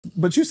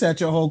But you sat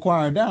your whole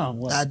choir down.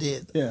 What? I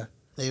did. Yeah.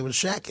 They was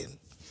shacking.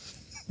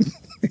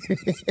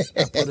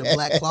 I put a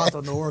black cloth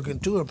on the organ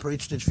too and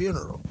preached his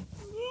funeral.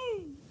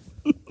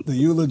 The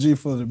eulogy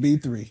for the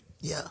B3.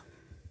 Yeah.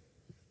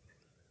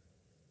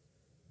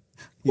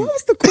 What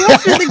was the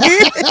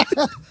question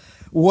again?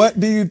 What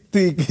do you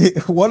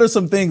think? What are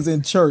some things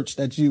in church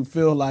that you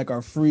feel like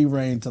are free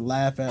reign to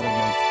laugh at or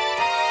make?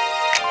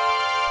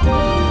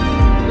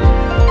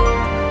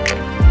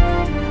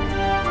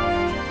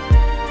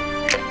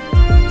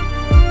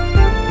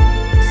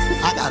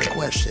 I got a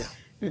question.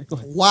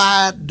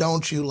 Why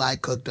don't you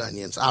like cooked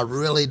onions? I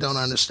really don't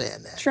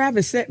understand that.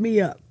 Travis set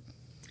me up.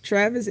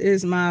 Travis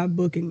is my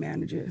booking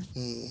manager.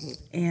 Mm-hmm.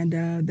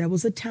 And there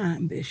was a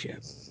time,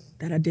 Bishop,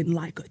 that I didn't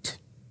like it.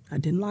 I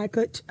didn't like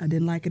it. I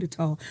didn't like it at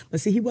all. But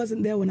see, he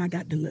wasn't there when I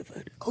got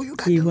delivered. Oh, you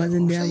got He delivered.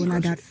 wasn't there So when you I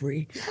was- got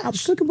free. Yes. I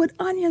was cooking with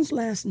onions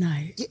last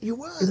night. Yeah, you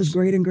was. It was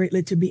great and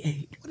greatly to be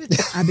ate. What did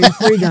you, I've been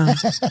free, God.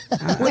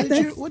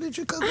 what did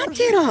you cook? I for us?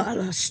 did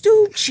a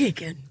stewed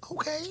chicken.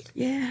 Okay.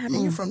 Yeah.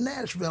 And you're from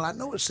Nashville. I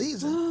know it's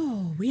seasoned.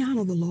 Oh, we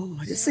honor the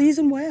Lord. It's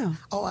seasoned well.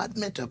 Oh, I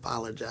meant to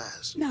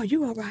apologize. No,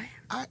 you all right.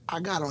 I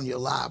got on your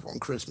live on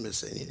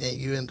Christmas and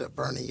you ended up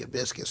burning your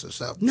biscuits or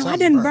something. No, I Something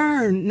didn't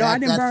burned. burn. No, I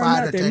didn't That burn fire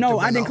nothing. detector No,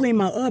 I went didn't off. clean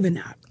my oven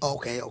out.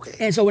 Okay.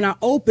 And so when I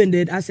opened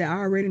it, I said, I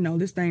already know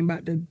this thing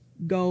about to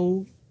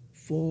go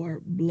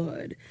for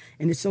blood.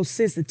 And it's so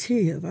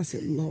sensitive. I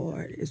said,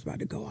 Lord, it's about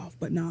to go off.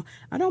 But no,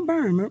 I don't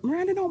burn.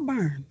 Miranda don't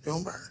burn. You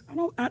don't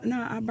burn.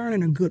 I burn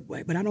in a good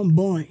way, but I don't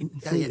boil Yeah,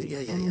 food. yeah.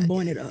 I don't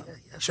boil it up.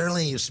 Yeah.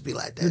 Charlene used to be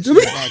like that. She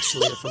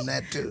backslid from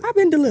that too. I've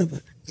been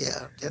delivered.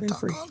 Yeah. Been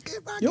free.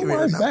 Your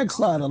wife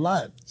backslide a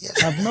lot.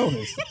 Yes. I've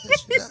noticed.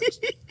 Yes, she does.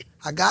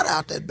 I got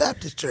out that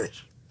Baptist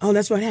church. Oh,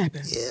 that's what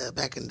happened. Yeah,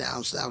 back in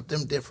down south,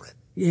 them different.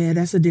 Yeah,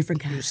 that's a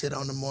different You kind. sit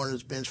on the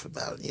mourner's bench for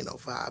about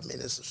 5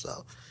 minutes or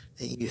so,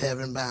 and you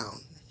heaven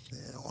bound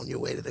on your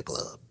way to the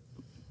club.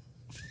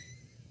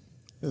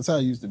 That's how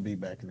it used to be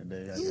back in the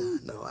day. I guess.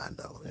 Yeah, I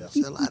know.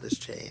 Yeah. A lot has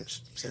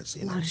changed since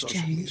A lot has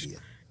social changed. media.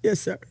 Yes,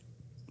 sir.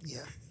 Yeah.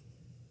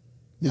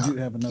 Did you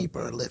have enough? Keep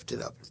her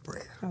lifted up in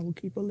prayer. I will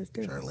keep her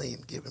lifted.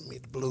 Charlene giving me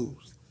the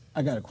blues.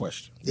 I got a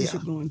question. Yeah,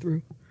 Bishop going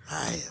through.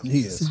 I am. He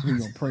is. We're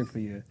gonna pray for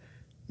your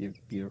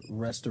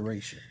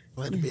restoration.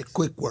 Let it be a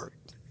quick work.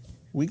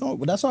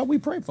 That's all we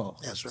pray for.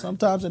 That's right.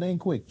 Sometimes it ain't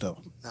quick though.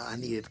 No, I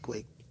need it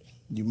quick.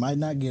 You might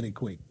not get it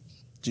quick.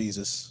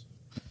 Jesus,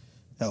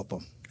 help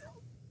him.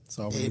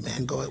 So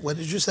Amen. Go ahead. What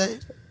did you say?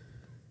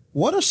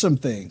 what are some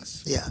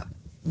things, Yeah.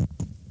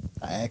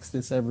 I ask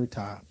this every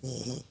time,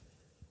 Mm-hmm.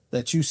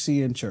 that you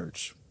see in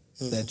church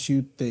that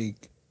you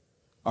think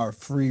are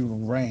free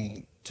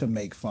reign to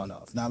make fun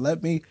of? Now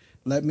let me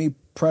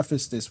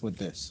preface this with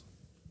this.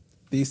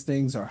 These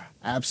things are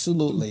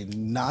absolutely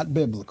not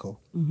biblical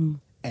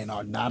and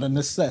are not a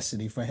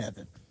necessity for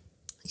heaven.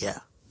 Yeah.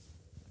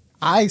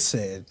 I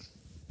said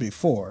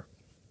before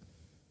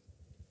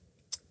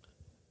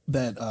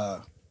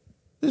that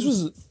this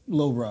was a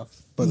little rough,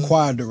 but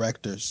choir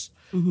directors.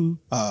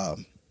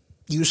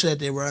 You said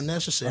they were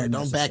unnecessary.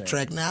 Don't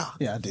Unnecessary. backtrack now.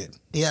 Yeah, I did.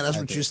 Yeah, that's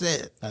I what did. you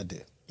said. I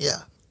did.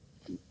 Yeah.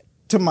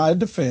 To my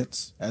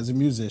defense, as a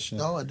musician,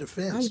 No, a I was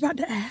defense. about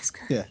to ask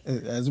her. yeah,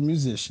 as a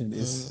musician,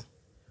 is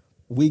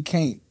we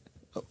can't.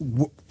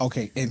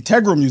 Okay,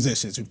 integral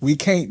musicians, we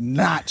can't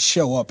not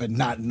show up and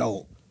not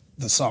know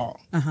the song.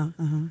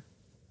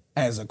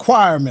 As a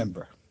choir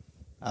member,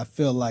 I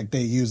feel like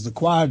they use the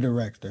choir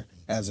director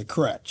as a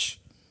crutch.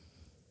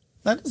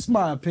 That is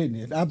my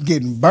opinion. I'm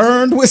getting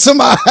burned with some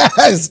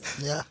eyes.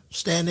 Yeah.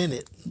 Stand in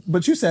it.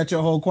 But you sat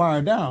your whole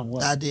choir down.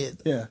 What? I did.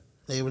 Yeah.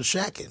 They were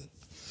shacking.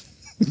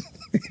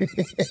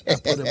 I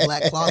put a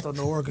black cloth on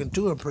the organ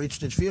too and preached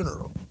his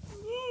funeral.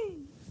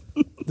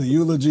 The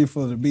eulogy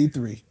for the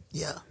B3.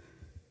 Yeah.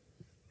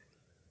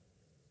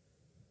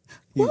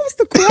 What was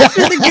the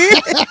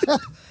question again?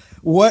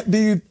 What do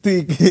you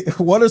think?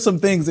 What are some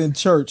things in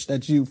church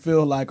that you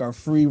feel like are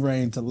free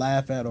reign to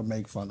laugh at or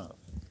make fun of?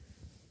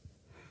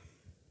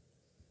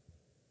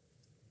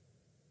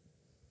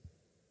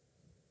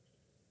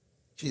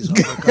 She's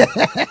overcome.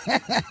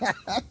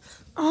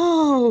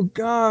 Oh,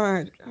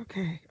 God.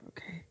 Okay.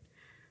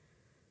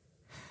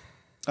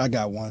 I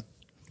got one.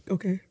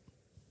 Okay.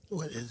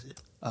 What is it?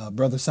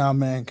 Brother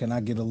Soundman, can I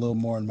get a little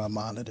more in my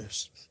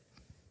monitors?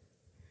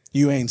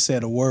 You ain't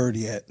said a word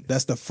yet.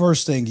 That's the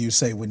first thing you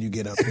say when you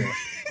get up there.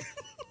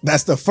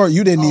 That's the first.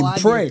 You didn't even I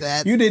get pray.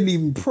 that. You didn't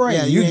even pray.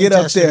 Yeah, you you get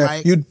ain't up there.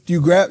 testing,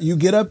 right? You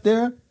get up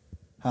there.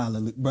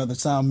 Hallelujah, Brother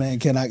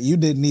Soundman. You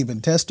didn't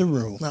even test the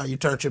room. No, you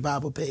turned your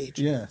Bible page.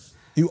 Yeah,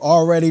 you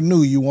already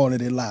knew you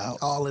wanted it loud.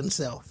 All in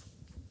self.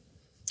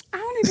 I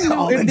don't even know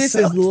All if this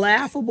himself. is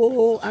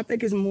laughable. I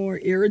think it's more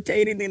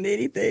irritating than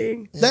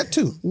anything. That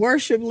too.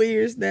 Worship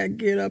leaders that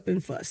get up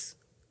and fuss.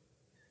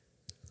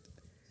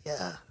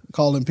 Yeah.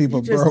 Calling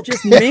people Just, broke.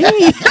 just mean.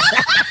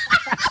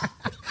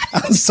 I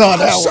saw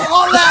that one.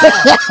 Saw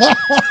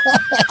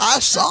that. I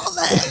saw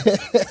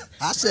that.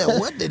 I said,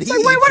 what did he Like,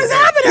 eat wait, what is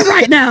today? happening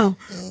right now?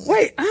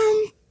 Wait,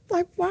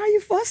 like, why are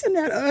you fussing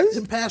at us?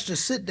 Them pastor's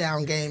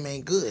sit-down game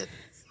ain't good.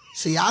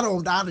 See,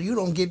 you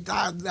don't get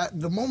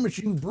the moment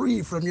you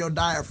breathe from your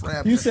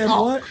diaphragm. You said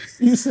what?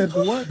 You said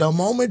what? The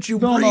moment you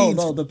No, breathe.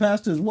 no. The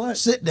pastor's what?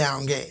 Sit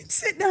down game.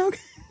 Sit down.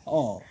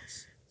 Oh.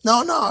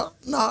 No,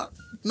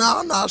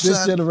 This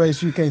son.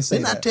 generation, you can't say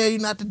Didn't I that. tell you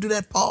not to do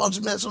that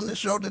pause mess on the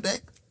show today?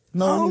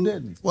 No, you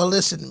didn't. Well,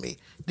 listen to me.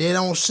 They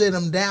don't sit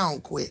them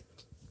down quick.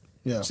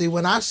 Yeah. See,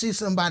 when I see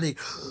somebody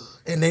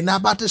and they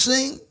not about to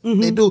sing,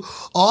 they do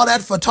all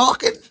that for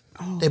talking,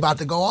 they about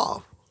to go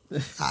off.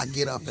 I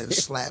get up and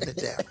slap it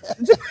down.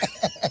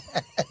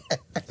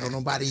 Don't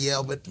nobody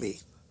yell but me.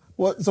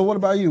 So what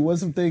about you? What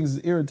some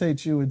things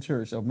irritate you in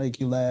church or make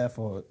you laugh,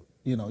 or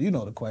you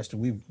know the question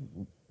we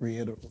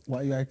reiterate.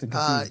 Why you acting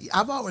confused?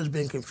 I've always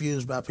been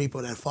confused by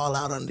people that fall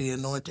out under the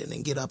anointing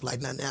and get up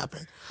like nothing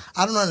happened.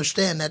 I don't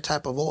understand that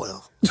type of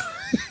oil.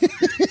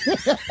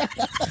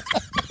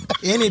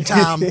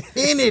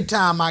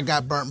 Anytime I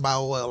got burnt by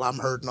oil, I'm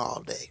hurting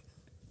all day.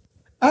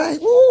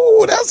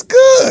 Ooh, that's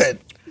good.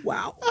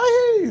 Wow.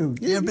 I hear you.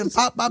 You ever been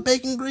popped by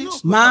bacon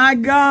grease? My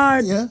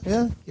God.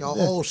 Yeah. Your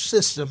whole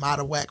system out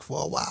of whack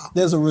for a while.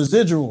 There's a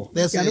residual.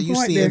 That's Got a it. You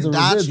point see there. it There's a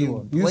dots,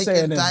 residual. You blink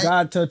saying and if tight,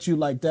 God touched you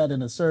like that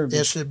in a service,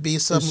 there should be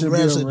it some should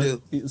residue.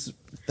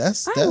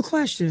 That's I have a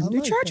question. Do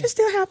like churches that.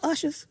 still have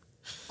ushers?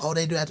 Oh,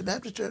 they do at the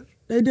Baptist church?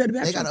 They do at the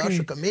Baptist. They got an Okay.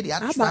 usher committee. I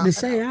I'm just about found to that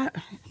say, out.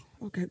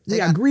 okay. They We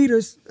got got-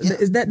 greeters. Yeah.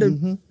 Is that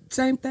the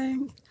same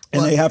thing?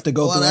 And they have to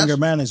go Well, through that's- anger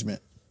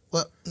management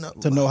Well, no.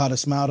 to know how to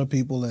smile to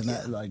people and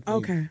that. Like,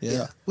 Okay.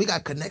 Yeah. We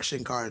got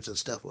connection cards and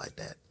stuff like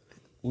that.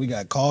 We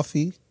got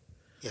coffee.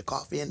 Yeah,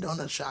 coffee and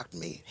donuts shocked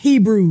me.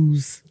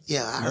 Hebrews.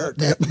 Yeah, I heard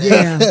that.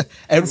 Yeah.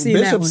 And I seen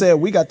that Bishop one. said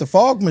we got the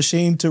fog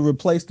machine to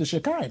replace the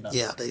Shekinah.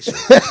 Yeah, they should.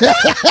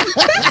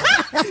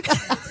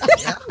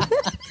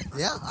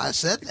 yeah, I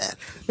said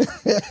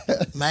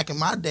that. Back in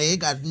my day, it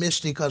got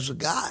misty because of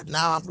God.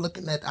 Now I'm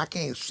looking at, I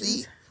can't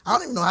see. I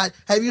don't even know how.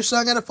 Have you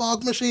sung at a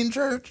fog machine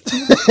church?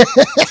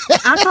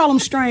 I call them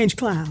strange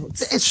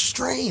clouds. It's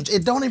strange.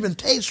 It don't even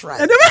taste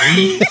right.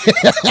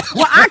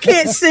 Well, I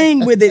can't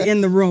sing with it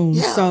in the room,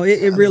 Yeah, so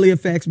it really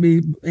affects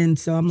me. And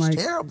so I'm like,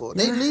 Terrible.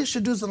 They at least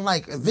should do something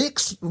like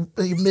Vicks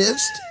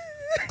mist,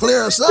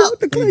 clear us up.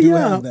 to We clear do you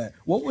have up. that.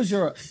 What was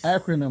your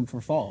acronym for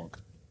fog?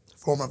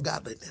 Form of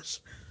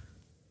godliness.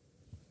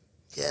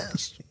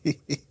 Yes.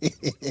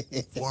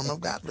 Form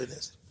of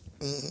godliness.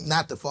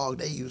 Not the fog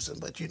they using,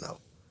 but you know.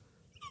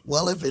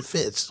 Well, if it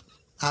fits,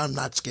 I'm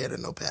not scared of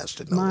no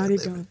pastor. No Mighty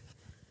living. God.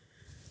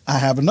 I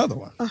have another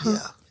one. Yeah,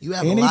 you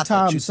have a lot that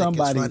Anytime you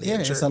somebody, think is funny in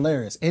it's church.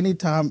 hilarious.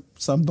 Anytime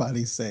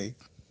somebody say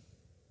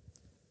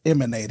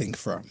emanating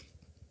from.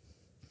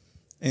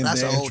 in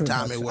That's the an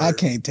old-timey introduction. word. I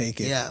can't take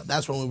it. Yeah,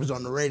 that's when we was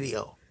on the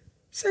radio.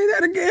 Say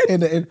that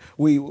again. And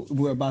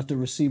we're about to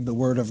receive the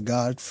word of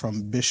God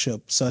from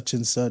Bishop such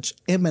and such,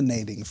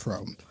 emanating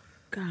from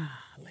Golly.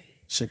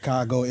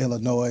 Chicago,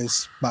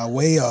 Illinois, by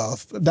way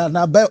of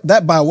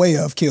that by way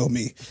of kill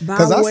me,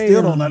 because By I way still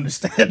of. don't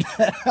understand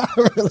that.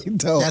 I really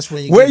don't. That's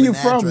when you where give you an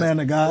from, address. man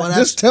of God? Well,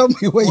 that's- Just tell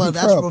me where well, you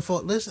that's from. before.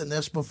 Listen,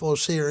 that's before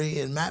Siri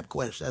and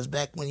MapQuest. That's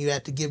back when you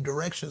had to give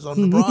directions on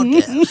the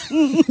broadcast.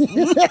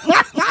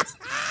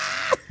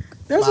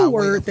 There's By a way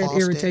word of that false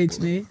irritates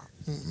statement.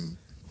 me.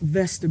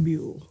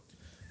 Vestibule.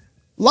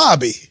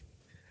 Lobby.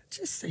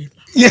 Just say lobby.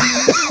 Yeah,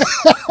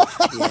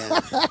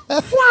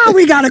 Why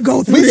we gotta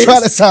go through We this? try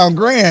to sound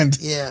grand.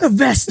 The yeah.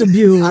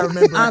 vestibule. I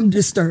remember I'm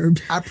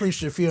disturbed. I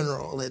preached a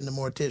funeral, and the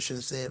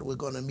mortician said, "We're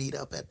going to meet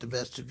up at the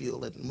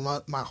vestibule." And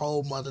my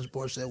whole mother's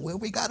board said, "Where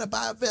we got to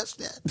buy a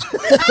vest at?"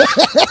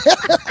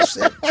 I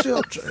said,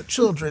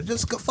 "Children,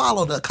 just go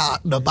follow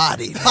the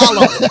body.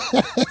 Follow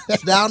it.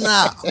 It's down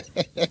now."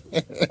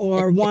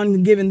 Or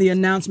one giving the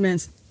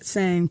announcements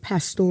saying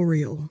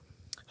pastoral.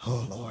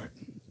 Oh Lord.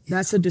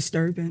 That's a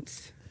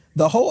disturbance.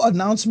 The whole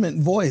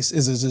announcement voice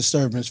is a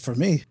disturbance for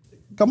me.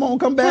 Come on,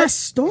 come back.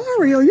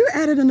 Pastoral. You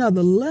added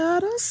another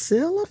letter,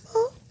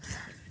 syllable.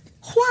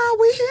 Why are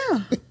we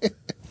here?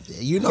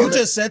 You know You that-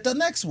 just said the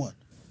next one.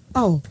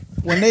 Oh,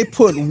 When they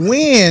put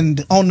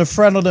wind on the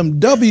front of them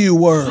W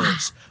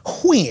words.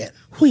 When?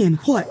 when?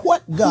 What?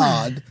 What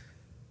God?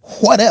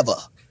 Whatever.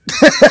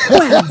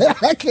 When?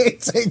 I can't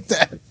take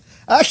that.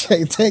 I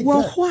can't take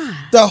Well, that.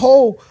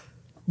 why?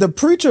 The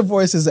preacher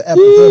voice is an Ooh, I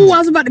epidemic.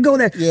 was about to go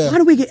there. Yeah. Why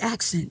do we get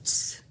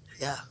accents?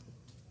 Yeah.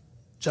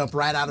 Jump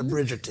right out of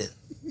Bridgerton.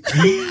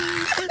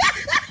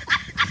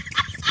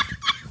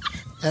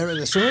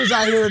 As soon as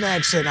I hear an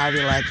accent, I'll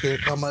be like, here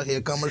come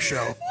a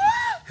show.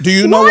 Do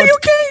you know Why what? you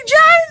can't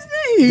James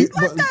me?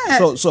 Like but-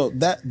 that. so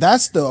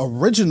that's the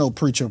original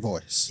preacher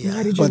voice. Yeah.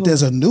 Why did you But go-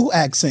 there's a new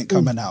accent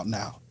coming out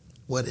now,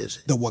 What is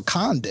it? the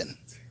Wakandan,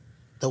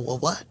 The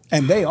what?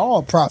 and they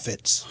all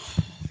prophets.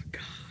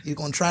 You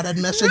gonna try that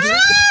mess again?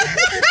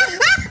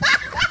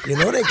 You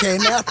know they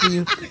came after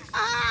you.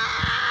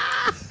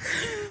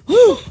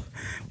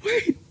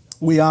 Wait.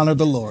 We honor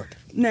the Lord.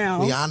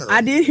 Now, We honor I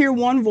him. did hear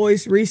one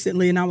voice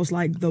recently, and I was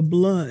like, the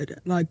blood.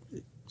 Like,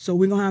 so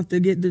we're going to have to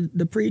get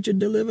the preacher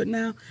delivered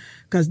now?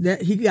 Because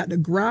he got the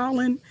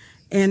growling,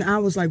 and I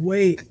was like,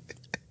 wait,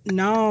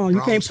 No, you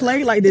Wrong can't play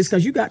side. like this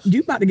because you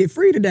about to get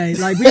free today.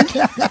 Like,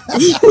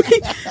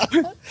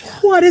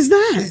 what is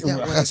that? Yeah,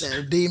 what is that,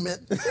 a demon?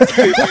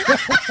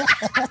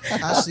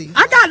 I see.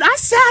 I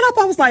sat up.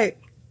 I was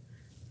like,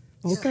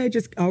 okay,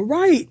 just all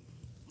right.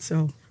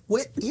 So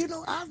Well,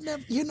 I've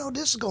never.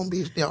 This is gonna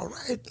be all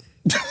right.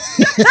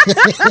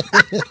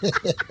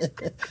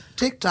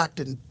 TikTok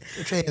didn't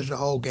change the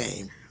whole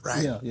game,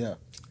 right? Yeah.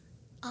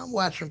 I'm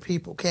watching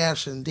people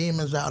casting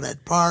demons out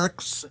at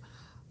parks,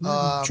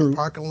 True.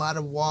 parking lot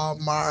of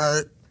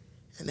Walmart,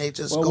 and they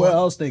just Well, go. where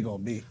else they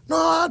gonna be? No,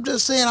 I'm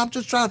just saying. I'm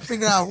just trying to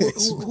figure out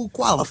who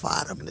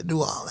qualified them to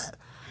do all that.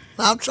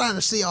 I'm trying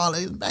to see all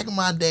that. Back in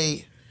my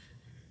day,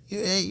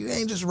 you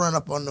ain't just run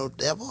up on no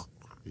devil.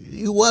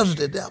 You was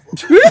the devil.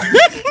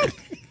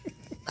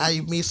 Now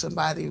you meet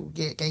somebody who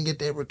can't get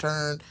their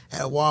return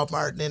at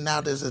Walmart, and then now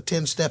there's a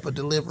 10-step of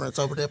deliverance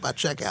over there by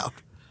checkout.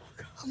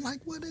 I'm like,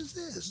 what is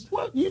this?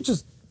 Well, you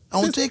just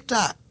On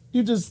TikTok.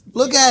 you just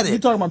Look at You're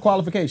it. talking about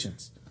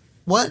qualifications.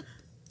 What?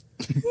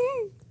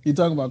 You're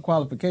talking about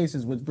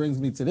qualifications, which brings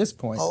me to this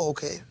point. Oh,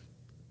 okay.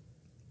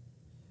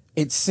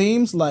 It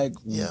seems like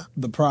Yeah.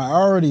 the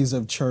priorities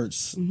of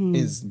church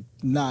is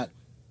not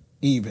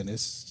even.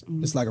 It's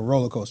like a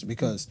roller coaster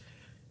because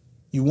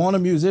you want a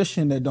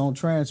musician that don't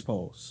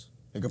transpose.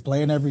 They can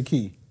play in every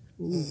key.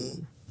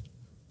 Mm-hmm.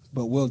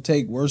 But we'll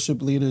take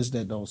worship leaders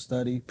that don't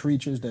study,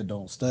 preachers that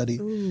don't study.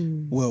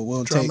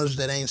 We'll Drummers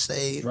take that ain't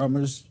saved.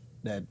 drummers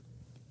that,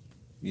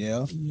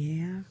 yeah.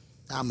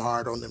 I'm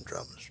hard on them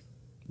drummers.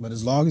 But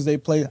as long as they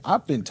play,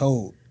 I've been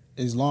told,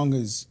 as long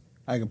as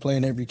I can play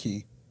in every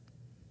key,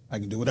 I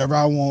can do whatever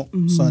I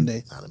want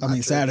Sunday. Not in my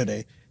church.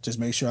 Saturday. Just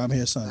make sure I'm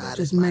here Sunday. Not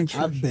Just in my make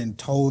sure. I've been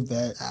told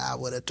that I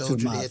would have to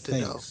told you to my hit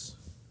the dough. face.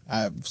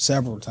 I've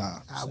several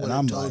times. I And would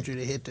I'm have told like, you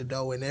to hit the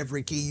dough in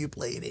every key you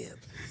played in.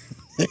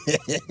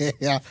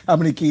 yeah. How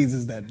many keys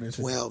is that,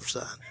 Bishop? 12,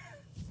 son.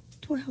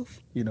 12.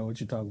 You know what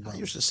you're talking I about.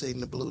 used to sing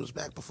the blues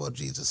back before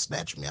Jesus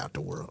snatched me out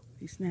the world.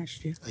 He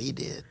snatched you. He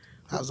did.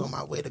 I was on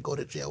my way to go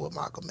to jail with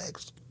Malcolm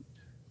X.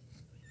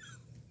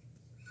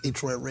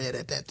 Detroit Red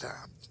at that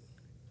time.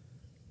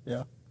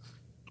 Yeah.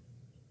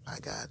 My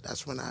God,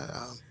 that's when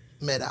I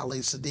met Ali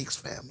Sadiq's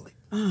family.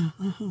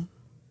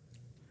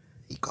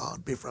 He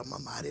called me from a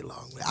mighty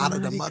long way, out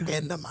of the muck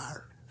and the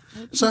mire.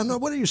 Son, no,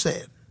 what are you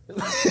saying?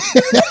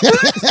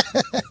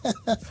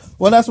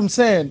 Well, that's what I'm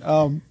saying.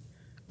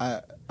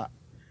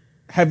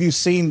 Have you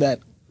seen that?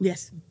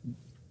 Yes.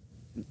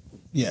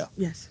 Yeah.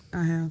 Yes,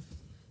 I have.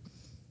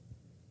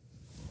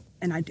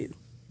 And I do.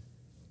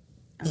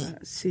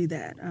 See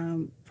that.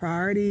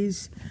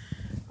 Priorities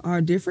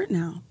are different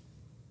now.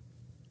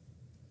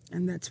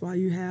 And that's why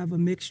you have a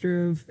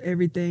mixture of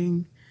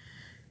everything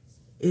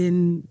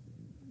in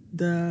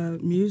the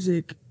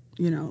music,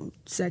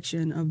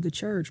 section of the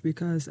church.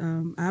 Because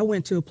I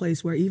went to a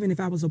place where even if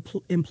I was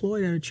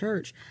employed at a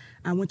church,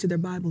 I went to their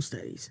Bible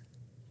studies.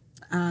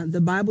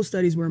 The Bible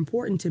studies were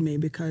important to me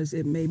because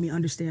it made me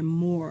understand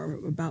more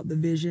about the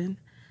vision,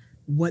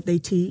 what they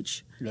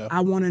teach. Yeah.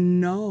 I want to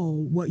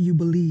know what you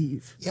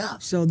believe. Yeah.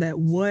 So that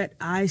what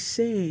I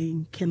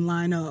sing can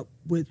line up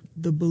with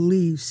the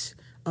beliefs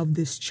of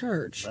this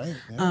church. Right,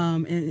 yeah.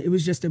 And it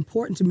was just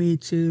important to me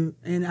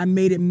and I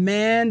made it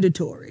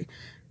mandatory.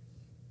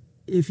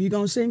 If you're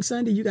going to sing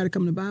Sunday, you got to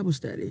come to Bible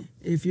study.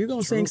 If you're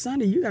going to sing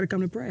Sunday, you got to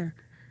come to prayer.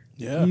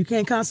 Yeah. You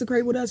can't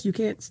consecrate with us. You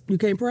can't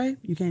pray.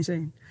 You can't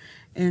sing.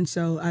 And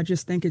so I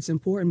just think it's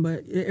important,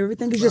 but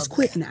everything is just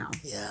quick now.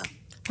 Yeah.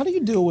 How do you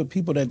deal with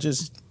people that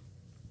just,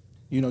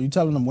 you're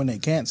telling them when they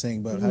can't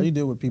sing, but how do you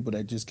deal with people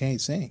that just can't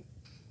sing?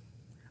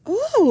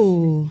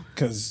 Ooh.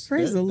 Because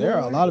Praise the there are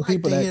a Lord. lot of Like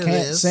people to that hear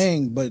can't this.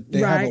 sing, but they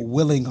have a Right.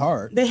 willing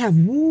heart. They have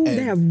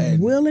And-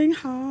 willing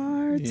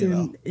hearts You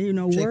and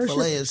Chick-fil-A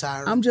worship. is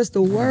hiring. I'm just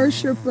a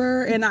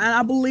worshiper, and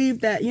I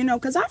believe that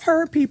because I've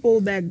heard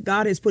people that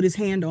God has put His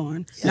hand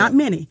on. Not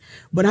many,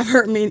 but I've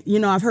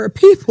heard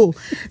people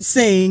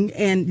sing,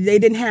 and they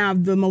didn't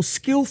have the most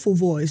skillful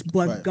voice,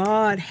 but Right.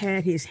 God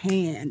had His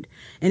hand,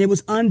 and it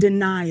was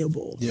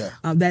undeniable. Yeah.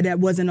 That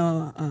wasn't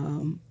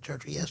a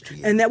Church of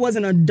yesteryear. and that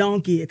wasn't a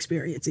donkey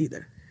experience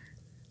either.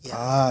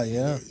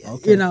 Yeah.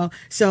 Okay.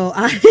 So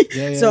I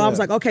Yeah, so I was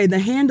yeah. like, okay, the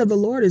hand of the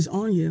Lord is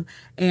on you,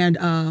 and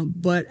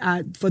but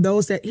for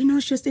those that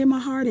it's just in my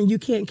heart and you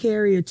can't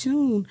carry a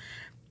tune,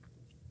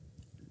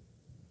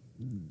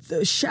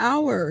 the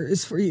shower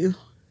is for you.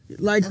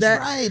 Like That's that,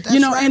 right, that's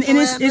and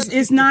right,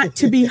 it's not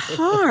to be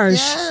harsh.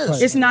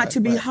 Yes. It's not Right, to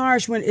be right.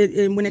 harsh when it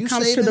You comes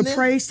to saving the them?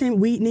 praise team.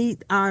 We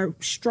need our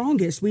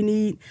strongest. We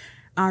need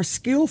our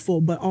skillful,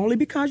 but only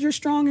because you're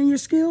strong and you're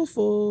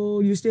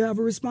skillful, you still have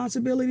a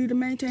responsibility to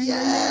maintain your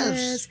Yes.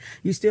 yes.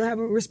 You still have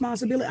a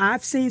responsibility.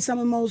 I've seen some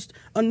of the most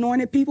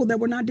anointed people that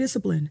were not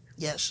disciplined,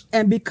 Yes,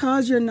 and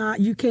because you're not,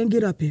 you can't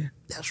get up here.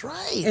 that's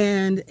right.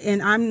 And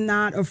I'm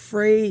not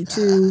afraid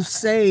to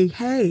say,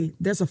 hey,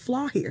 there's a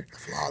flaw here.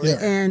 Flaw there.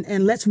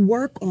 And let's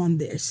work on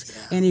this.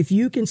 And if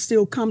you can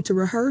still come to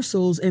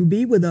rehearsals and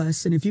be with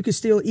us, and if you can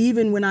still,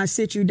 even when I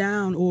sit you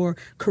down or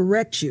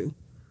correct you,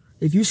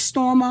 if you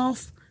storm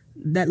off,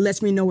 that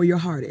lets me know where your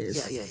heart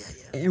is. Yeah.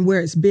 And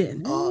where it's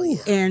been. Oh,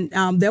 yeah.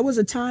 And there was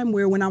a time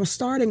where when I was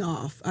starting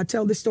off, I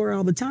tell this story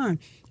all the time.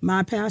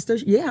 My pastor,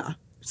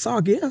 saw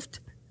a gift.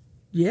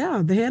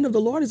 Yeah, the hand of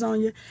the Lord is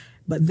on you.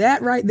 But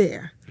that right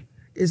there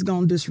is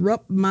going to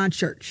disrupt my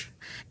church.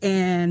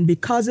 And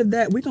because of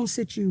that, we're going to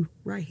sit you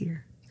right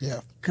here.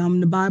 Yeah.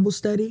 Come to Bible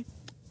study,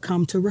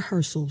 come to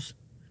rehearsals.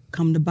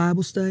 Come to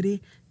Bible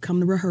study, come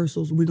to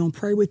rehearsals. We're going to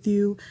pray with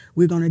you.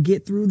 We're going to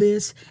get through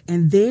this.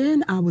 And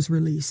then I was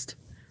released.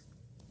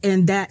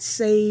 And that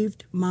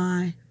saved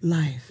my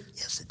life.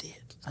 Yes, it did.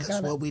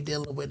 Because what we're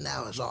dealing with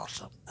now is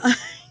awesome.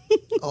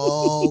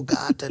 Oh,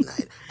 God,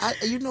 tonight.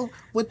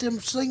 With them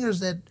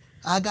singers that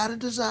I got a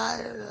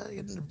desire,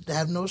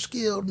 have no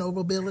skill, no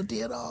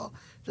ability at all,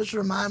 just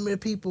remind me of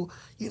people,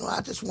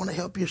 I just want to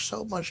help you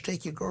so much,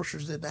 take your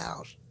groceries in the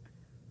house,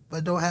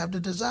 but don't have the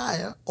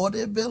desire or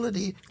the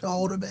ability to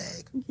hold a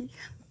bag.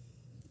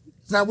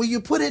 Now, when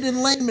you put it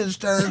in layman's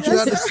terms, you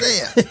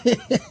understand.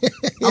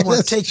 I want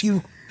to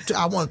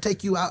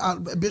take you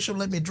out. Bishop,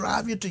 let me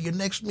drive you to your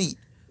next meet.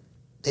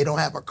 They don't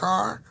have a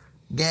car,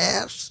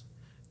 gas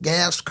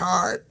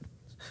card,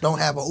 don't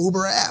have an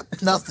Uber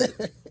app, nothing.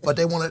 But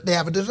they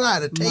have a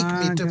desire to take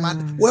me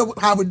to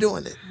how we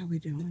doing it? How we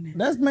doing it?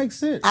 That makes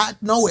sense. I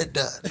know it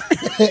does.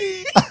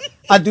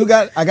 I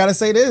gotta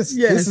say this.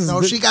 Yes.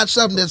 She got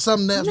something that's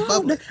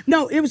bubbling.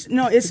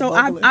 It's so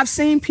I've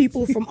seen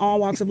people from all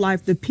walks of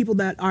life, the people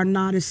that are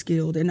not as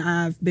skilled, and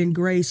I've been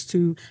graced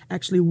to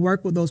actually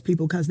work with those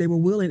people because they were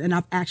willing, and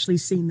I've actually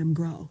seen them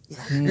grow. Yeah.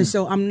 And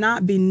so I'm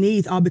not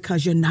beneath all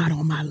because you're not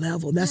on my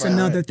level. That's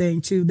another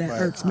thing too that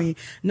irks me.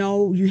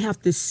 No, you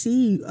have to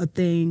see a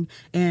thing,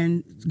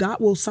 and God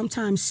will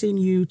sometimes send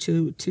you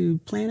to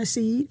plant a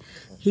seed.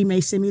 He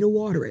may send me to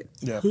water it.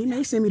 Yeah. He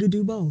may send me to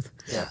do both.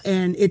 Yeah.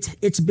 And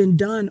it's been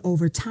done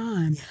over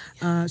time.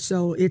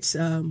 So it's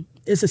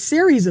a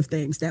series of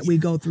things that we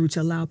go through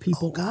to allow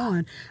people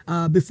on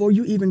before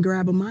you even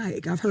grab a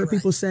mic. I've heard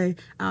people say,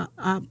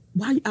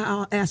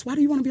 I'll ask, why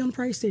do you want to be on the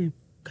praise team?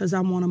 Because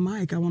I want a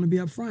mic. I want to be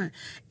up front.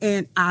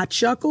 And I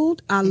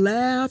chuckled, I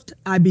laughed,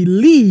 I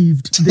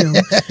believed them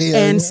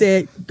and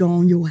said, go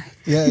on your way.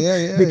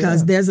 Yeah.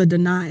 Because there's a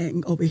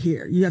denying over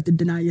here. You have to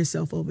deny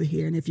yourself over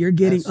here. And if you're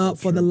getting up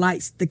for the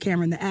lights, the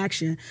camera, and the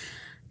action,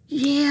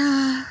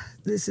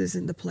 this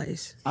isn't the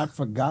place. I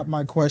forgot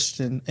my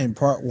question in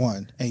part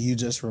one, and you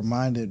just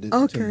reminded it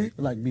to me.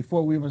 Like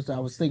before I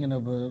was thinking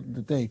of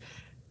the thing.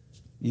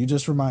 You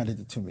just reminded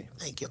it to me.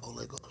 Thank you,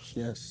 Holy Ghost.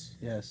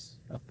 Yes.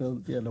 I feel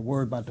the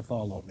word about to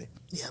fall on me.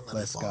 Yeah,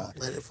 let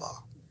it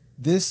fall.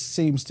 This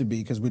seems to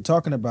be, because we're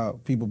talking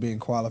about people being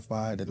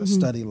qualified in a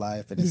study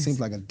life, and it seems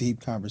like a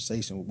deep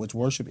conversation, which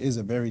worship is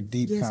a very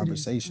deep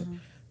conversation.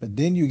 But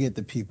then you get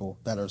the people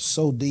that are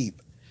so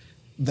deep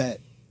that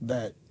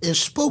it's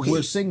spooky.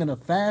 We're singing a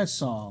fast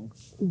song,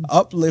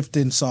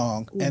 uplifting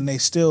song, and they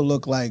still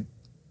look like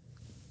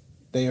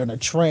they're in a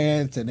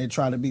trance and they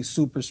try to be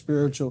super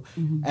spiritual,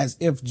 as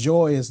if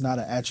joy is not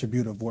an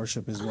attribute of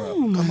worship as well.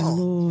 Oh, come on.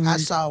 Lord. I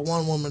saw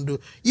one woman do,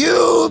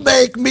 you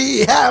make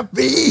me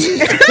happy.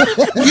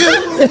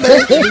 You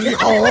make me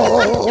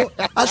whole.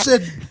 I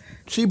said,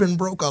 she been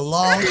broke a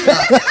long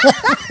time.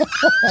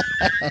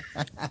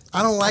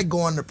 I don't like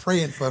going to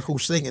praying for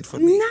who's singing for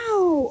me.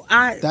 No,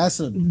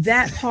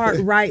 that part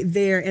right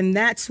there, and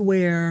that's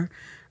where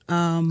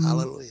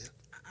hallelujah.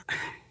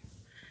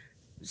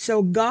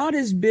 So God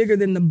is bigger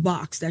than the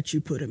box that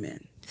you put him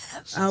in.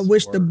 Yes, I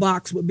wish the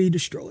box would be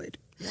destroyed.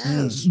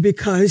 Yes.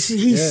 Because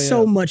he's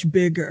so much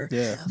bigger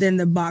than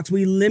the box.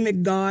 We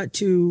limit God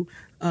to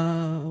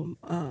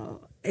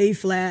A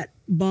flat,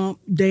 bump,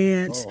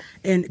 dance,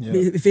 and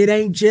if it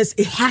ain't just,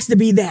 it has to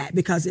be that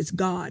because it's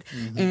God.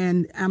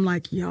 And I'm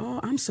like, y'all,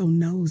 I'm so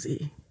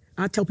nosy.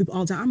 I tell people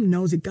all the time, I'm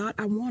nosy. God,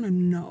 I want to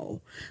know.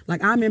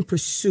 Like, I'm in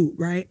pursuit,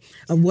 right,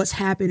 of what's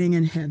happening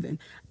in heaven.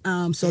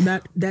 So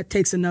that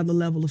takes another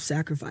level of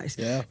sacrifice.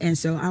 Yeah. And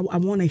so I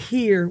want to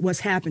hear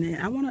what's happening.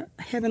 I want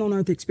a heaven on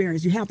earth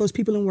experience. You have those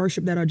people in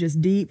worship that are just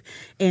deep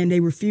and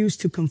they refuse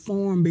to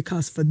conform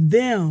because for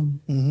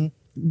them,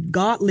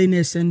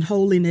 godliness and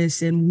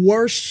holiness and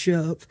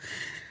worship,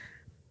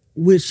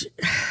 which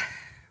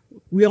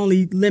we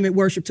only limit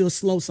worship to a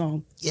slow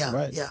song. Yeah,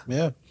 right. Yeah.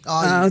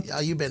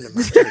 You've been in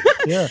my church.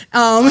 Yeah.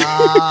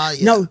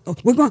 No,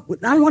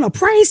 I want a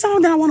praise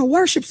song, then I want a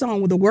worship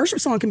song. Well, the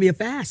worship song can be a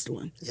fast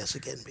one. Yes,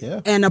 it can be.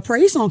 Yeah. And a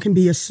praise song can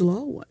be a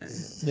slow one.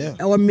 Yeah.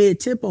 Or a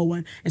mid-tempo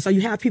one. And so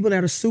you have people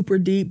that are super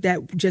deep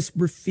that just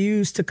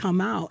refuse to come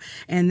out.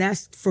 And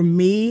that's, for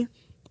me,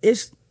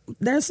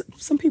 there's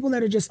some people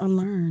that are just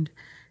unlearned.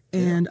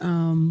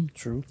 And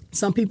true.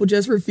 Some people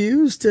just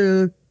refuse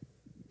to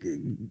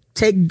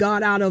take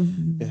God out of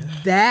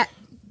that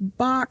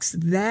box,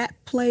 that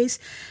place.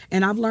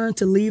 And I've learned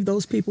to leave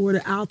those people with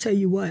it. I'll tell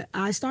you what,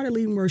 I started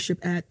leading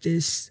worship at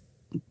this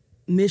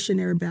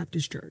missionary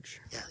Baptist church.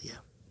 Yeah.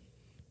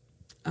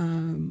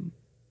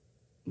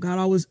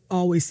 God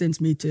always sends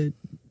me to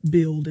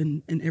build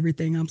and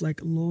everything. I was like,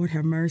 Lord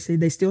have mercy.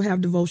 They still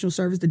have devotional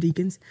service, the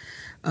deacons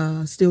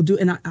still do,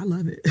 and I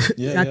love it.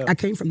 Yeah, I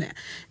came from that.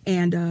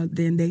 And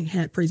then they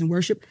had praise and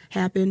worship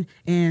happen,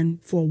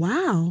 and for a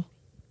while,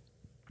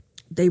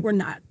 they were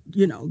not,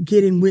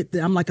 getting with it.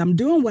 I'm like, I'm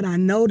doing what I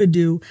know to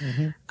do.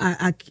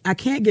 I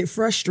can't get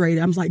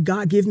frustrated. I'm like,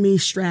 God, give me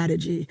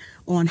strategy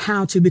on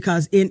how to,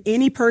 because in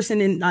any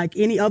person, in like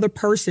any other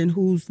person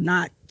who's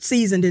not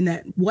seasoned in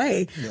that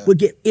way would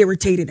get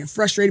irritated and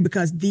frustrated,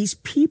 because these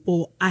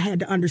people, I had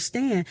to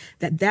understand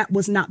that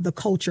was not the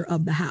culture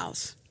of the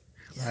house.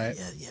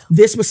 Right. Yeah.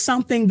 This was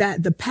something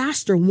that the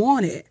pastor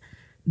wanted.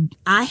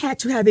 I had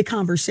to have a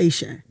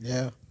conversation.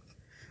 Yeah.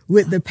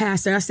 With the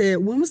pastor. I said,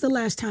 when was the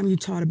last time you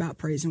taught about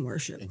praise and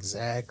worship?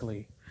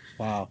 Exactly.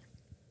 Wow.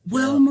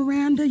 Well,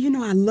 Miranda,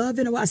 I love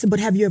it. I said, but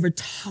have you ever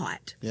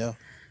taught? Yeah.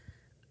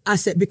 I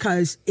said,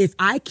 because if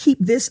I keep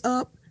this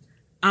up,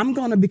 I'm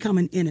going to become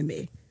an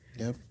enemy.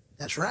 Yep.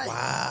 That's right.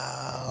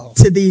 Wow.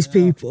 To these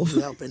people.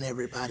 You're helping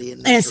everybody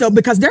in this And so, room.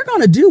 because they're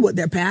going to do what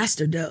their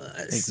pastor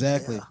does.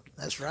 Exactly. Yeah,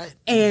 that's right.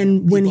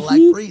 And when People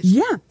he, like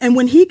priests. and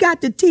when he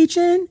got to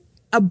teaching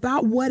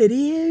about what it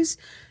is,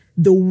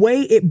 the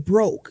way it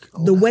broke,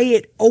 the way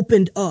it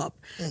opened up,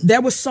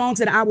 there were songs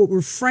that I would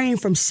refrain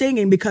from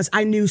singing because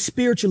I knew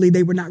spiritually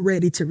they were not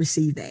ready to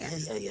receive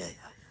that. Yeah.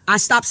 I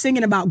stopped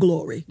singing about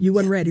glory. You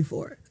weren't ready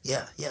for it.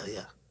 Yeah.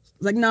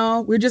 Like, no,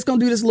 we're just going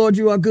to do this, Lord,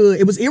 you are good.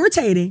 It was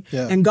irritating.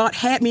 Yeah. And God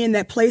had me in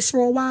that place for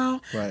a while.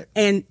 Right.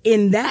 And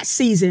in that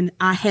season,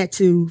 I had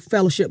to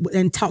fellowship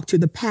and talk to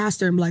the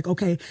pastor and be like,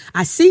 okay,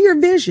 I see your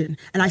vision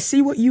and I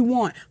see what you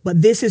want,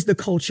 but this is the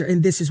culture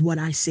and this is what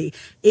I see.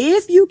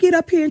 If you get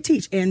up here and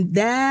teach, and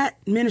that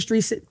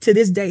ministry to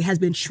this day has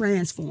been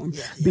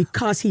transformed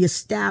because he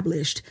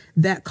established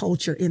that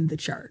culture in the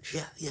church.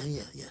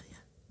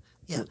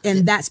 Yeah.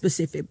 And that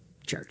specific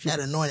church. That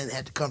anointing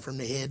had to come from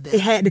the head down.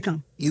 It had to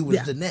come. You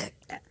was the neck.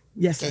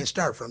 Yes, sir. Can't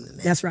start from the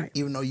neck. That's right.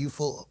 Even though you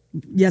full.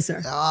 Yes,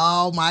 sir.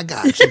 Oh my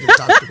God, she can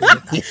talk to me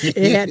tonight.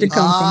 It had to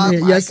come from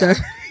here. Yes, sir.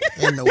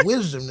 And the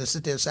wisdom to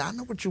sit there and say, I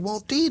know what you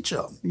won't teach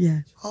them. Yeah.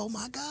 Oh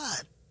my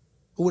God.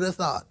 Who would have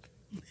thought?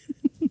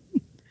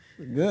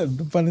 Good.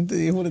 The funny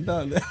thing, who would have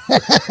done that?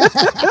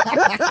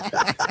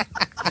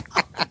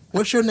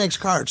 What's your next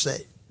card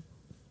say?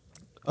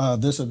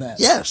 This or that.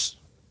 Yes.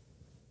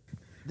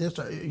 This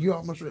you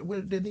almost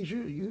didn't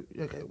you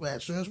okay, well,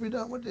 as soon as we're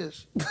done with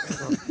this.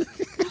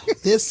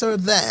 This or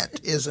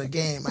that is a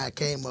game I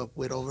came up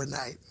with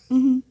overnight.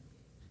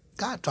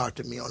 God talked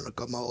to me on the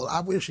commode. I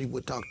wish he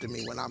would talk to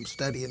me when I'm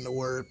studying the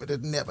word, but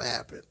it never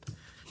happened.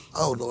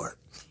 Oh Lord.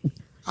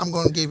 I'm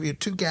going to give you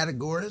 2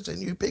 categories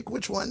and you pick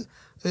which one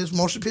is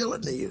most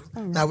appealing to you.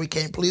 Right. Now we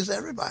can't please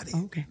everybody.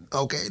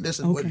 Okay, this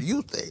is what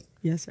you think.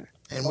 Yes, sir.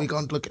 And we're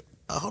going to look at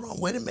hold on,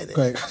 wait a minute.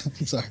 Okay.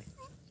 Sorry.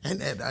 And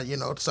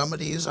some of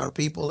these are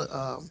people,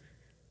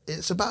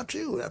 it's about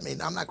you. I mean,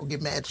 I'm not going to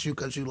get mad at you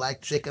because you like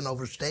chicken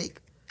over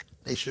steak.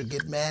 They should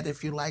get mad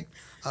if you like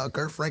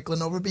Kurt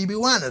Franklin over B.B.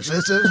 Winters.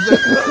 It's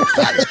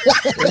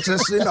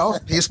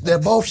just, they're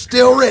both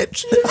still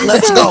rich.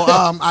 Let's go.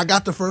 I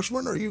got the first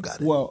one, or you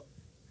got it? Well,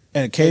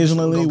 and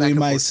occasionally we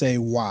might forth. say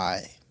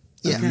why.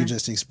 Yeah. You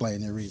just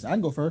explain the reason. I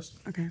can go first.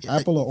 Okay.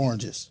 Apple or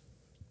oranges?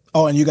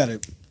 Oh, and you got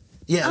it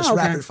Yeah, it's okay.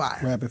 rapid fire.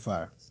 rapid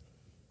fire.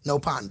 No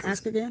pondering.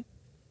 Ask again.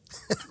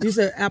 You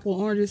said apple,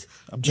 oranges.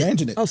 I'm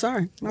changing it. Oh,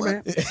 sorry. My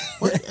bad.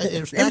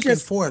 It's back and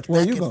just- forth,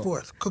 Where back you and go?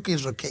 forth.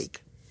 Cookies or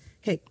cake?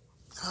 Cake.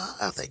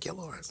 I thank you,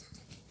 Lord.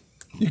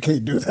 You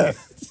can't do that.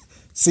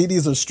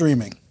 CDs are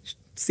streaming.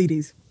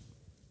 CDs.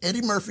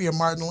 Eddie Murphy or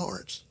Martin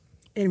Lawrence?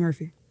 Eddie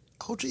Murphy.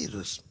 Oh,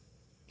 Jesus.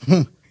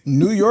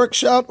 New York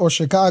shout or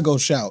Chicago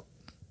shout?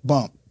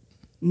 Bump.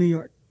 New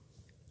York.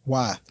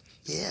 Why?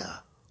 Yeah.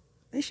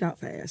 They shout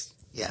fast.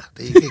 Yeah,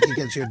 you can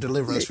get your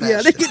deliverance faster.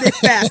 Yeah, they get it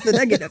faster.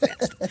 They get it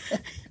faster.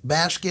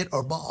 Basket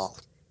or ball?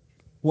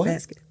 What?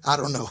 Basket. I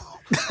don't know.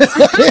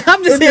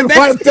 I'm just saying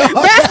wiped basket.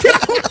 off.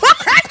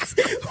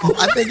 Basket.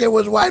 I think it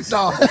was wiped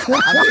off.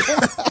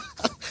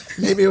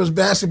 Maybe it was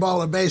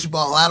basketball or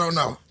baseball. I don't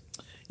know.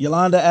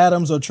 Yolanda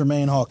Adams or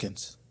Tremaine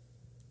Hawkins?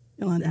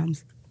 Yolanda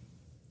Adams.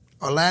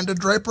 Orlando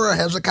Draper or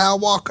Hezekiah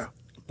Walker?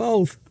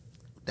 Both.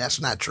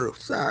 That's not true.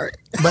 Sorry.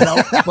 But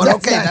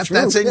okay, not true.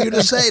 that's in you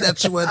to say.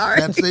 That's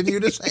in you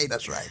to say.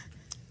 That's right.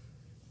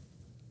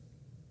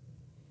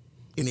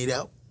 You need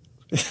help?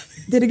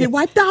 Did it get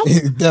wiped out?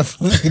 It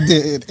definitely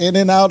did. In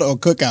and out or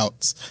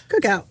cookouts?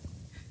 Cookout.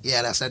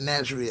 Yeah, that's at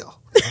Nashville.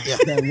 Yeah.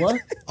 That what?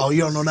 Oh,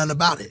 you don't know nothing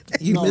about it.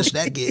 You No. missed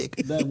that gig.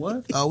 That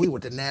what? Oh, we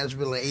went to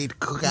Nashville and ate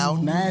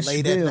cookout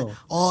late at night. Nashville.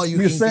 Oh,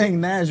 You're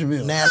saying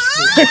Nashville.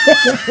 Nashville.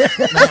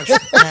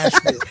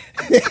 Nashville.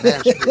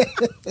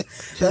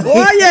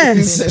 Oh,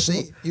 yes.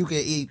 Tennessee. You can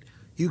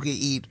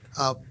eat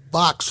a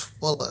box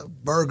full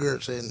of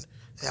burgers and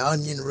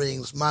onion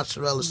rings,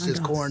 mozzarella sticks,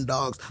 corn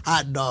dogs,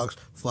 hot dogs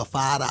for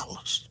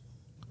 $5.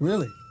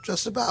 Really?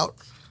 Just about.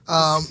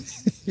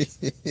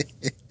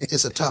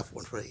 It's a tough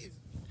one for you.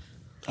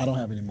 I don't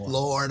have any more.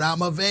 Lord,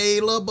 I'm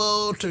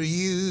available to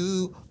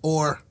you.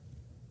 Or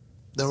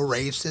the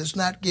race is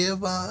not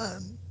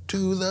given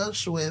to the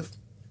swift,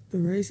 The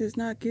race is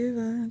not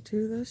given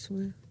to the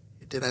swift.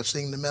 Did I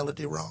sing the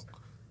melody wrong?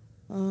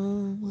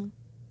 No,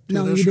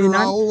 the you did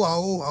not.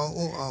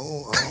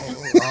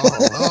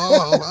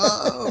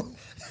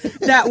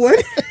 That one.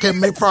 Kim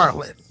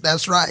McFarland.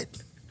 That's right.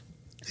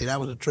 See, that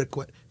was a trick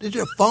question. Did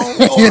your phone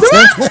go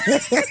off?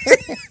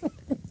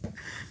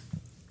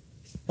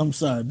 I'm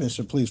sorry,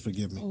 Bishop. Please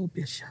forgive me. Oh,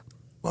 Bishop.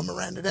 Well,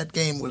 Miranda, that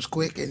game was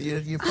quick and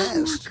you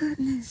passed. Oh, my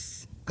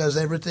goodness. Because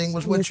everything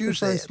was I what missed you the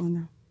said. first one,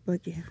 though.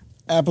 But yeah.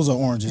 Apples or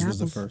oranges was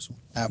the Apples. first one.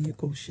 Apple. You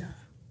go shot.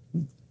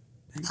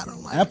 I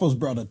don't like Apples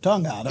brought a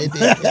tongue out of it.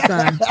 it. It did.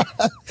 Sorry.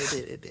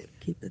 It did.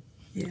 Keep it.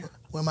 Yeah.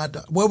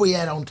 Where we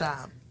at on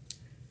time?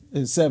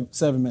 It's 7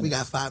 minutes. We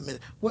got 5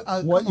 minutes.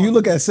 What you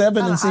look at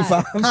 7 and see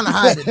 5? Kind of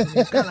hide it.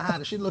 Kind of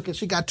hide it.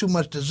 She got too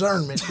much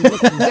discernment. She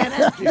looking dead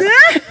at you.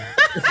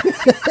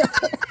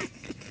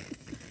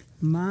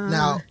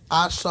 Now,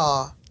 I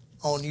saw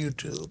on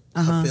YouTube,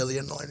 I Feel the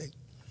Anointing,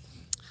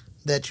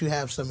 that you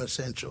have some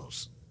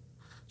essentials.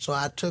 So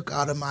I took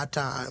out of my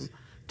time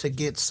to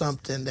get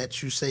something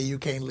that you say you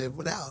can't live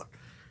without.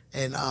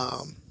 And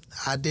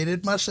I did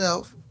it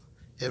myself.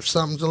 If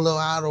something's a little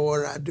out of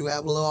order, I do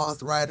have a little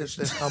arthritis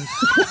that come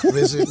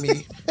visit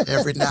me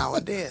every now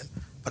and then.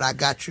 But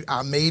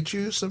I made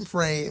you some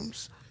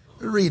frames.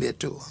 Read it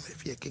to them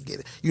if you can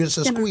get it. It's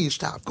a squeeze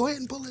top. Go ahead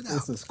and pull it out.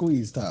 It's a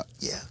squeeze top.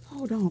 Yeah.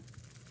 Hold on.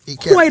 Be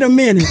careful. Wait a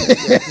minute.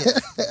 Yeah.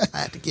 I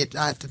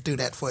had to do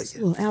that for A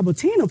you. little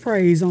Albertina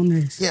praise on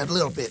this. Yeah, a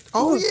little bit.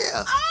 Oh,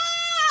 yeah.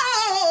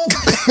 Oh,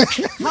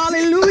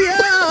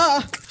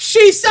 hallelujah.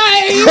 She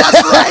saved.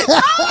 That's right.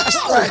 That's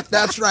right.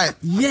 That's right.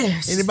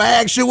 Yes. Anybody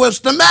ask you what's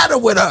the matter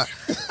with her?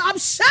 I'm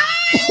saved.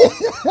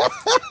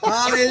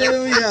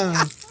 Hallelujah.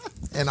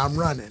 And I'm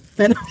running.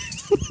 And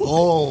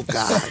Oh,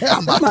 God.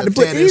 I'm about to to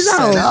put tear this these set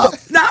on. up.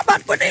 No, I'm about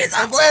to put these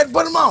on. Go ahead and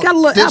put them on. Got a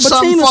little Did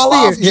something Albertina fall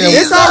off? spirit.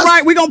 Jesus? It's all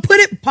right. We're going to put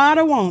it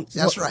Potter wants.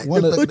 That's right.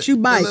 Put you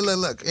bike.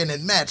 Look. And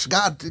it matched.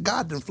 God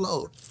done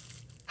flowed.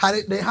 How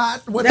did they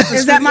hide?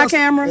 Is that my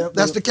camera? Yep,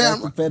 that's the camera.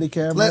 That's the petty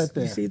camera Let's- right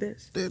there. You see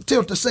this?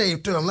 Tilt the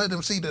save to them. Let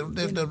them see the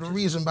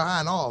reason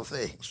behind all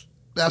things.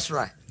 That's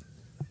right.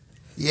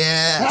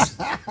 Yes.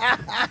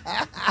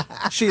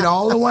 She the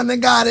only one that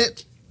got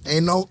it.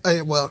 Ain't no,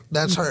 well,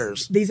 that's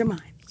hers. These are mine.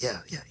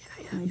 Yeah.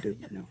 No, do.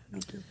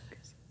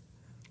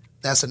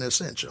 That's an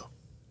essential.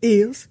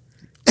 Is.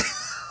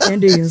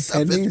 And is.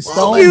 And these You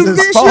stones is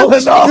Bishop. falling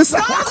The off. stones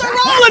are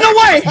rolling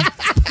away.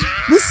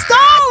 The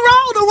stone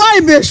rolled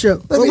away,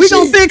 Bishop. But me we're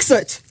going see. to fix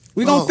it.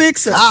 We're going to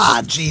fix it.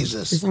 Ah,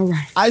 Jesus. It's all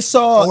right. I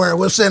saw Don't worry,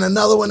 we'll send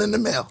another one in the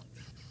mail.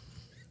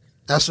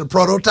 That's a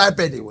prototype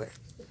anyway.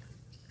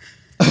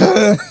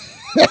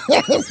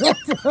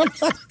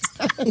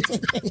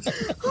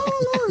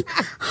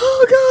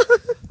 Oh,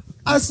 God.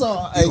 I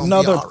saw You're gonna be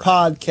another all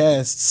right.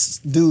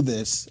 podcast do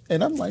this,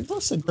 and I'm like,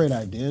 what's a great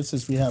idea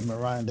since we have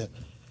Miranda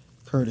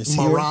Curtis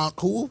here.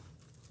 Who?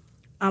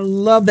 I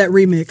love that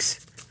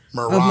remix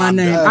Miranda. of my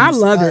name. I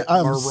love it.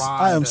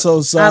 I am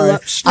so sorry. I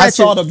stretch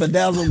saw it. the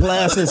bedazzled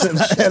glasses and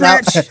I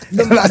Stretch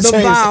the changed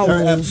her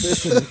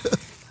vowels. ambition.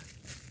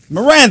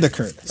 Miranda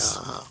Curtis.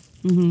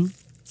 Mm-hmm.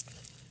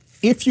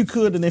 If you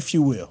could and if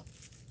you will,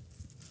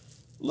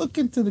 look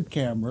into the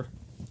camera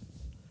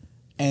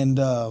and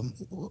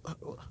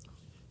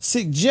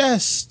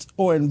suggest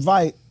or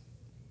invite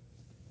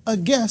a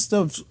guest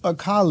of a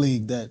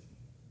colleague that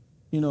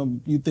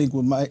you think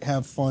might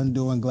have fun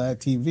doing Glad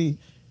TV,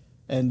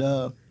 and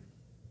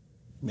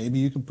maybe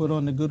you can put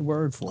on a good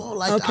word for it. Oh,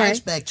 like Okay. the ice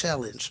bag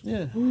challenge.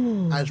 Yeah.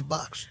 Ice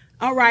box.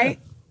 All right.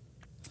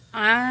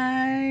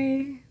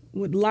 I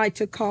would like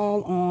to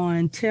call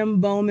on Tim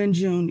Bowman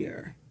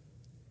Jr.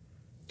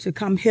 to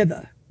come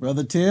hither.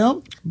 Brother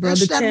Tim. Brother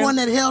That's that Tim. one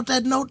that held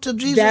that note to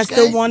Jesus. That's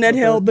gave? the one that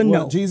held the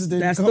Well, note. Jesus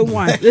didn't That's come the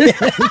one. He ain't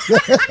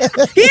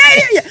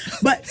here yet.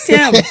 But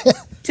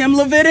Tim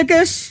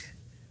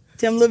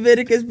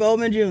Leviticus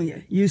Bowman Jr.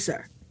 You,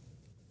 sir.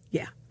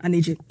 Yeah, I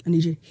need you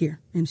here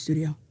in the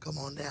studio. Come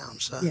on down,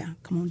 son. Yeah,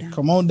 come on down.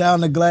 Come on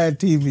down to Glad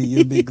TV.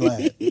 You'll be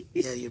glad.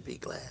 Yeah, you'll be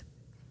glad.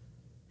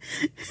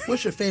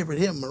 What's your favorite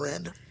hymn,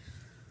 Miranda?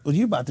 Well,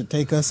 you about to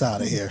take us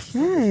out of here.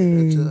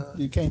 Hey.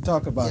 You can't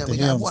talk about Yeah, the we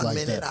got hymns 1 like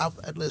minute.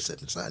 that.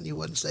 Listen, son, you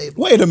wasn't saved.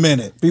 Wait a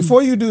minute.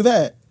 Before you do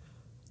that,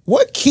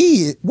 what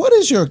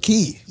is your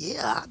key?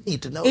 Yeah, I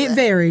need to know It that.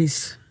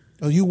 varies.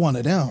 Oh, you one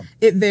of them.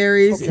 It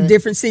varies. Okay.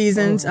 Different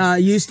seasons.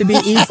 Used to be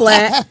E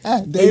flat.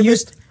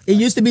 David? It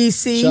used to be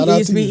C. Shout It out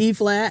used to to be you. E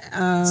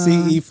flat.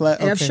 C, E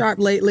flat, F okay. sharp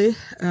lately.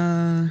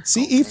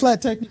 See, E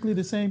flat technically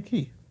the same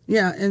key.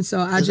 Yeah, and so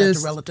I Is that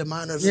just the relative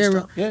minors yeah, and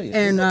stuff? Yeah, yeah.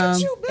 and Look at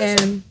you, Bishop.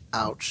 and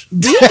Ouch.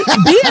 B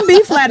and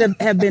B flat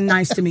have been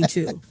nice to me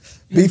too.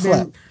 B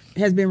flat.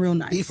 Has been real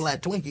nice. B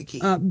flat Twinkie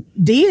key.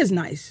 D is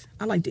nice.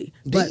 I like D.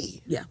 But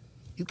D. yeah,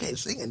 You can't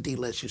sing in D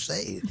unless you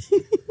say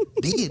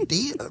D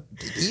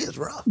is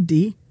rough.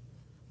 D.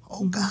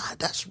 Oh God,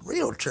 that's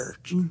real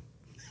church. My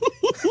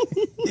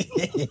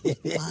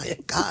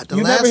God, the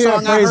You last never hear a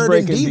song I praise heard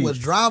break in in D D. was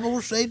 "Drive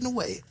Old Satan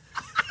Away."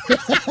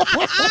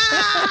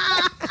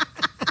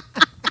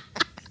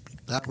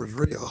 That was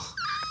real.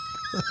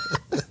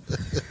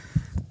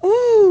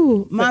 Ooh.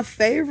 Ooh, my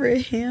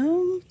favorite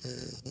hymn.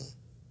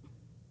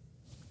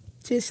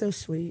 Tis so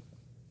sweet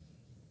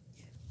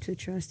to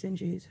trust in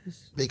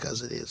Jesus.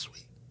 Because it is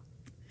sweet.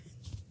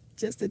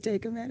 Just to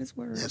take him at his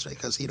word. That's right,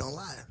 because he don't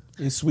lie.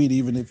 It's sweet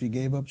even if you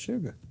gave up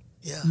sugar.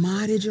 Yeah.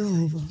 Mighty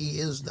Jehovah. He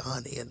is the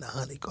honey and the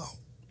honeycomb.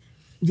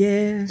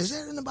 Yeah. Is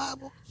that in the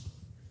Bible?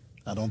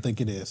 I don't think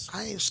it is.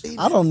 I ain't seen it.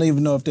 I don't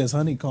even know if there's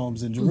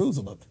honeycombs in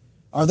Jerusalem.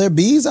 Are there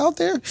bees out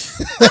there?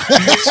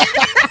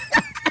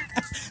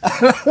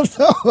 I don't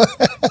know.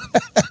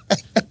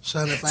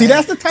 Son, if See, I,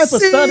 that's the type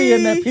of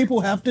studying that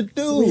people have to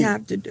do. We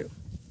have to do.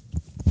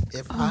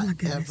 if Oh, I my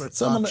goodness. ever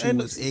Some of thought the- you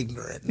was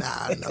ignorant, now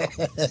I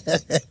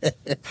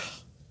know.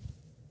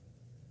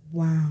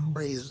 Wow.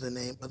 Praise the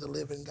name of the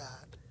living God.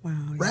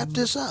 Wow. Wrap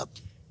this up.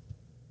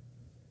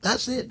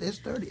 That's it. It's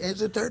 30.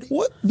 Is it 30?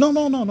 What?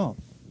 No.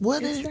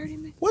 What It's is 30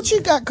 minutes. What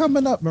you got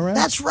coming up, Miranda?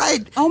 That's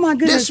right. Oh, my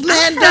goodness. This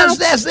man I does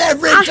have- this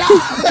every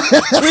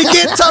time. We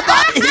get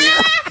somebody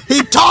here.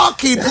 He talk,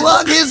 he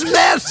plug his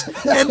mess,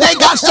 and they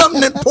got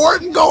something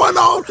important going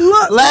on.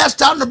 Look. Last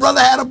time the brother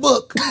had a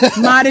book.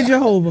 Mighty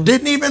Jehovah.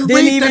 Didn't even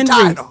Didn't read even the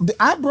title.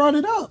 I brought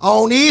it up.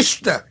 On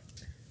Easter.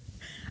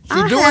 She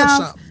I doing have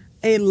something.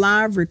 a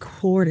live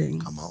recording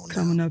Come on now.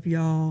 coming up,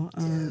 y'all.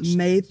 Yes.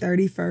 May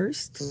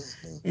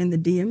 31st in the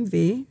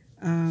DMV.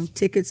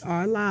 Tickets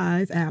are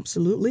live,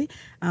 absolutely.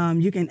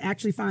 You can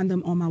actually find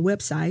them on my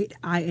website,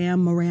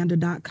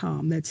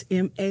 IamMaranda.com. That's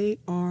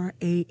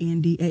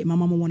Maranda. My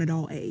mama wanted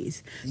all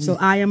A's. So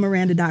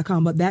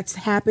IamMaranda.com. But that's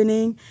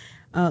happening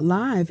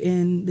live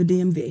in the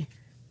DMV,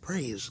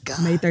 Praise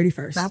God. May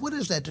 31st. Now, what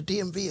is that? The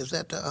DMV? Is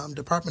that the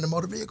Department of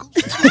Motor Vehicles?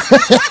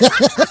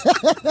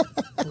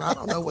 I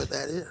don't know what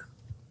that is.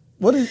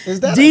 What is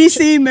that?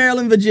 DC,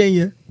 Maryland,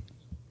 Virginia.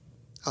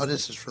 Oh,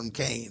 this is from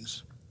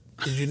Canes.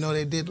 Did you know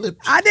they did lip?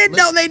 I didn't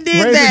know they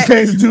did Raisin that.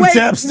 Cane's do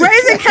chapstick.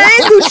 Raisin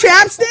Cane's do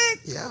chapstick?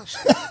 Yes.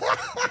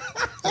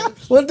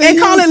 What They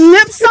call it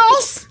lip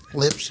sauce?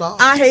 Lip sauce.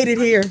 I hate it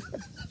here.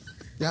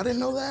 Y'all didn't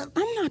know that?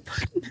 I'm not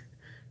putting that.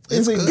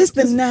 It's good. It's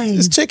the name.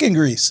 It's chicken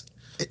grease.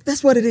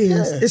 That's what it is.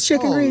 Yeah. It's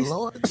chicken Oh, grease.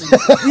 Lord.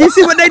 You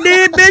see what they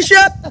did,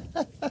 Bishop?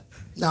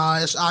 No,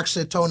 it's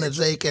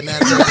oxytonazake and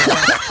that's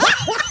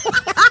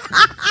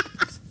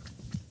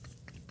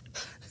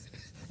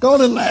Go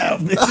to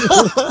laugh.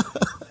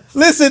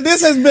 Listen,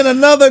 this has been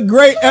another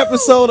great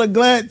episode of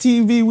Glad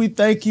TV. We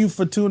thank you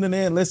for tuning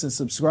in. Listen,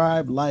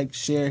 subscribe, like,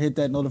 share, hit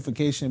that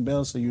notification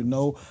bell so you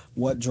know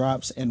what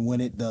drops and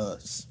when it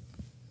does.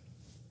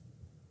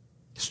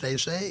 Stay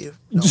safe.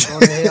 Don't go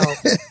to hell.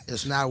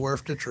 It's not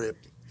worth the trip.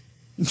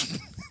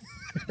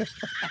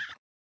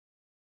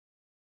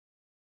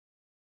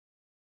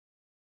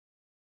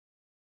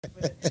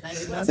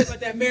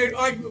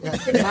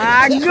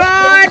 My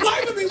God.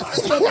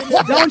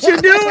 Don't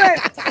you do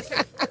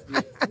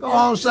it. Go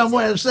on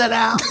somewhere and sit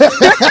down.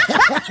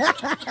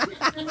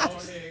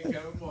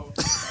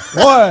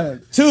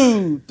 1,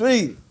 2,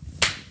 3.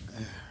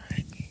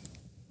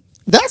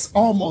 That's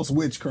almost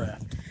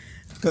witchcraft.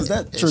 Because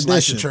that It's tradition.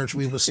 like the church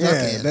we were stuck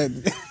in.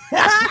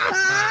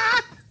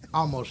 that-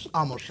 Almost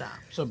time.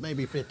 So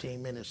maybe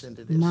 15 minutes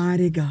into this.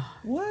 Mighty God.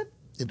 what?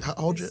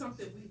 Hold you.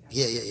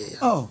 Yeah.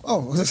 Oh.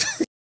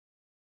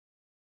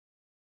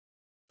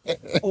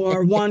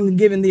 Or one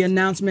giving the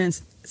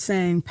announcements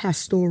saying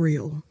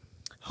pastoral.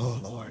 Oh,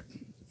 Lord.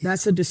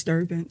 That's a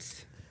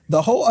disturbance.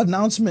 The whole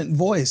announcement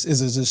voice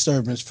is a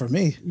disturbance for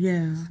me.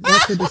 Yeah,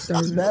 that's a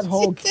disturbance. That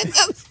whole.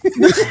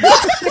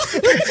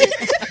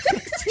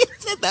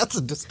 That's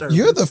a disturbance.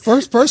 You're the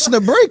first person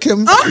to break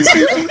him.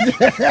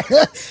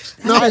 That is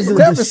I've a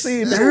never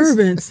seen this.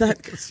 disturbance.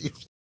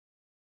 That,